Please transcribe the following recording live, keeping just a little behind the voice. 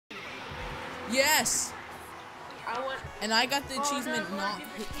Yes. And I got the achievement no,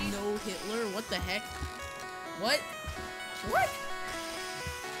 no Hitler. What the heck? What? What?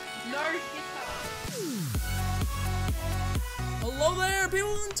 No Hitler. Hello there, people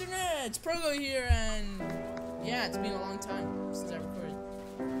on the internet. It's Progo here, and yeah, it's been a long time since I recorded.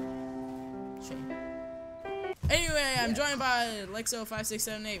 Shame. Anyway, I'm joined by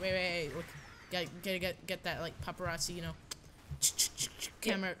Lexo5678. Wait. Look, gotta get that like paparazzi, you know,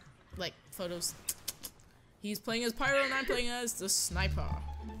 camera, like photos. He's playing as Pyro, and I'm playing as the Sniper.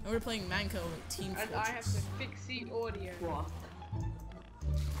 And we're playing Manco Team Fortress. And I have to fix the audio.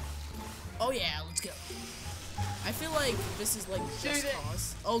 Oh yeah, let's go. I feel like this is like just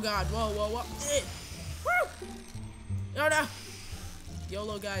cause. Oh god, whoa. Woo! Oh no!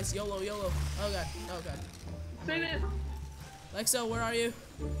 YOLO guys, YOLO. Oh god. Do this. Lexo, where are you?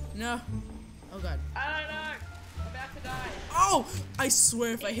 No. Oh god. I don't know. I'm about to die. Oh! I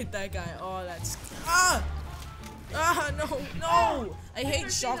swear if I hit that guy, oh that's no! I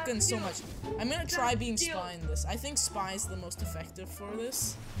hate shotguns so much. I'm gonna try being spy in this. I think spy is the most effective for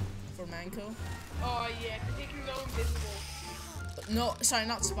this. For Manco. Oh yeah, because he can go invisible. No, sorry,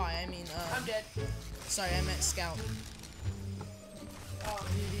 not spy. I mean, I'm dead. Sorry, I meant scout. Oh.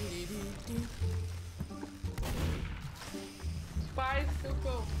 Spy is so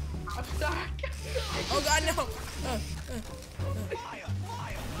cool. I'm stuck. Oh god, no!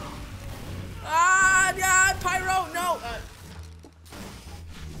 Yeah, Pyro, no!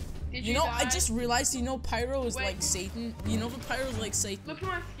 You know, I just realized, you know, Pyro is like Satan. You know, the Pyro is like Satan. Look at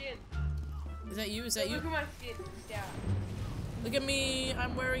my skin. Is that you? Is that you? Look at my skin. Yeah. Look at me.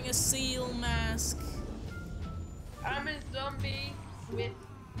 I'm wearing a seal mask. I'm a zombie with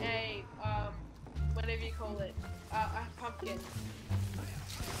a whatever you call it, a pumpkin.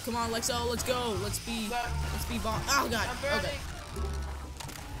 Come on, Lexo, let's go. Let's be bomb. Oh god. I'm burning. Okay.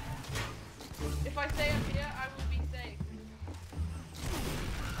 If I stay up here, I will be safe.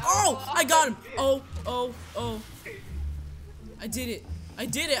 Oh, I got him. Oh. I did it.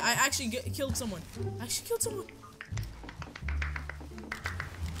 I actually killed someone. I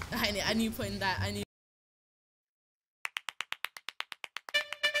knew putting that.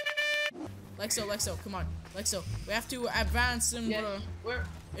 Lexo, come on. Lexo, we have to advance in the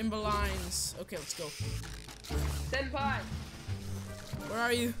lines. Okay, let's go. Senpai. Where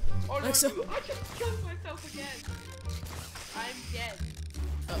are you? Oh, Lexo. no, I just killed myself again. I'm dead.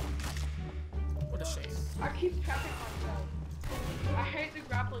 Oh. What a shame. I keep trapping myself. I hate the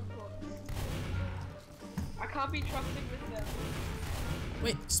grappling hooks. I can't be trusted with them.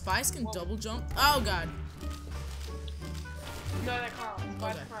 Wait, spies can double jump? Oh god. No, they can't.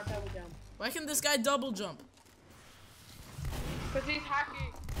 Spies can't double jump. Why can this guy double jump? Because he's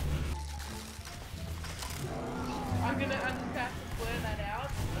hacking. I'm gonna have to blur that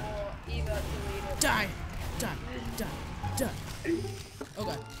out, or either delete it. Die! Oh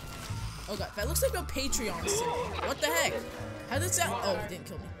god. That looks like a Patreon symbol. What the heck? How did that? Oh, it didn't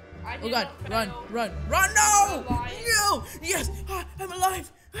kill me. Oh god, run! No! No! Yes! I'm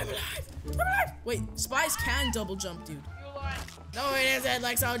alive! Wait, spies can double jump, dude. You're lying. No, it isn't,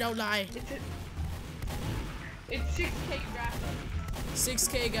 Lexo, don't lie. It's 6K graphics.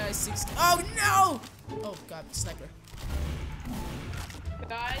 6K, guys, 6K. Oh no! Oh god, sniper.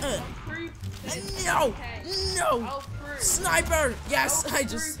 Guys, I'll prove that it's No! 6K. No! I'll prove. Sniper! Yes, I'll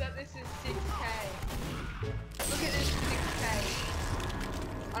prove that this is 6K. Look at this 6K.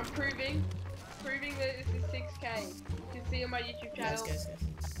 I'm proving that this is 6K. You can see on my YouTube channel. Guys.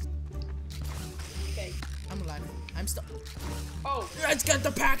 Okay. I'm alive. I'm stuck. Oh. Let's get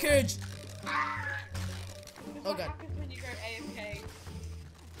the package! What happens when you go AFK?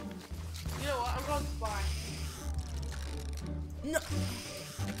 You know what? I'm going to spy. No!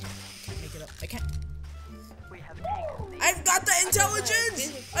 I can't make it up. I can't. I've got the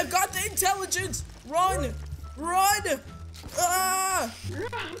intelligence! Run! Ah!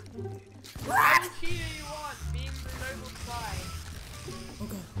 What cheater you want? Being the noble spy.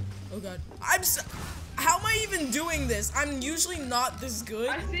 Oh god. How am I even doing this? I'm usually not this good.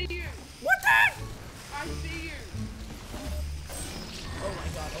 I see you. What the heck? I see you.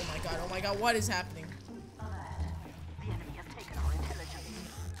 Oh my god. What is happening?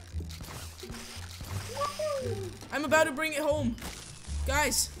 I'm about to bring it home.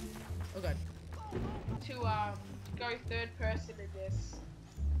 Guys. Oh god. To go third person in this.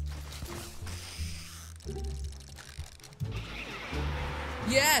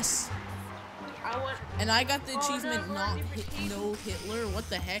 Yes. And I got the achievement no Hitler. What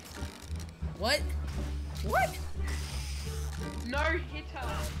the heck? What? No hitter.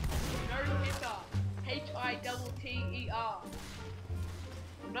 H-I-T-T-E-R.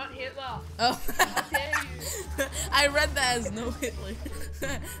 I'm not Hitler. Oh. How dare you? I read that as no Hitler.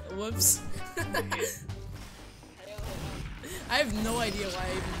 Whoops. Hail Hitler. I have no idea why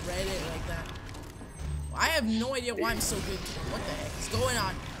I even read it like that. I have no idea why I'm so good today. What the heck is going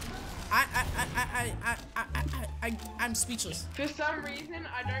on? I'm speechless. For some reason,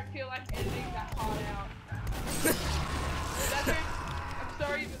 I don't feel like editing that part out. I'm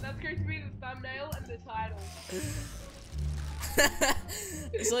sorry, but that's going to be the thumbnail and the title.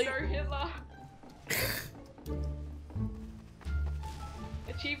 It's like No Hitler.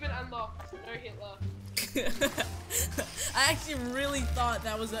 Achievement unlocked. No Hitler. I actually really thought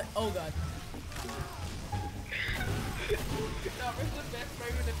that was a. Oh god. That was the best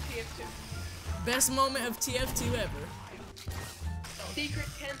moment of TF2. Best moment of TF2 ever. Secret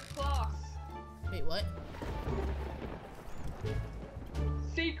 10th class. Wait, what?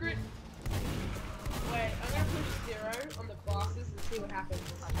 Secret. Wait, I'm gonna push 0 on the bosses and see what happens.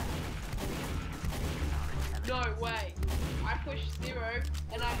 No way. I pushed 0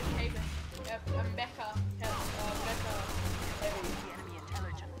 and I became a mecha. Heavy.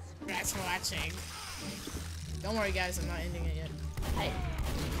 That's watching. Don't worry, guys. I'm not ending it yet. Hey.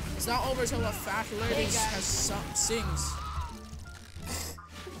 It's not over till the fat lady guys. sings.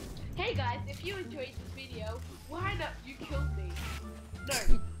 Hey guys, if you enjoyed this video, why not? You killed me.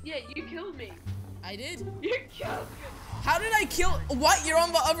 No, yeah, you killed me. I did. You killed me. How did I kill? What? You're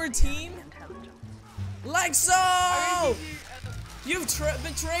on the other team? Lexo! I'm gonna give you, You've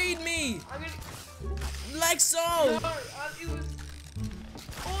betrayed me. I'm gonna. Lexo! No, it was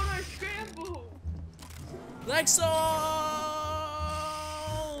auto scramble. Lexo!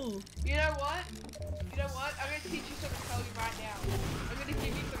 You know what? You know what? I'm gonna teach you something to tell you right now. I'm gonna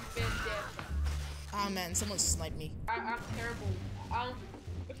give you some vendetta. Ah man, someone sniped me. I'm terrible.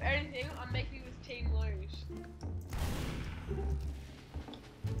 If anything, I'm making this team lose.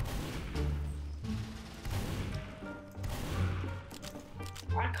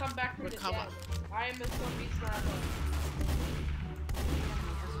 I come back from the dead. I am a zombie sniper.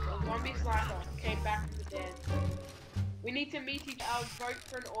 A zombie sniper came back from the dead. We need to meet each other, vote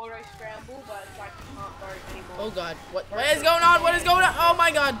for an auto scramble, but it's like we can't vote anymore. Oh god, what is going on? What is going on? Oh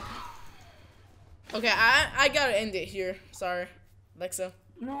my god. Okay, I gotta end it here. Sorry, Lexo.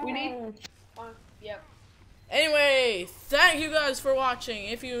 No. We need. Yep. Anyway, thank you guys for watching.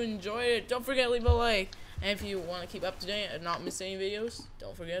 If you enjoyed it, don't forget to leave a like. And if you want to keep up to date and not miss any videos,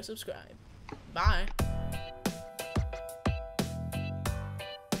 don't forget to subscribe. Bye.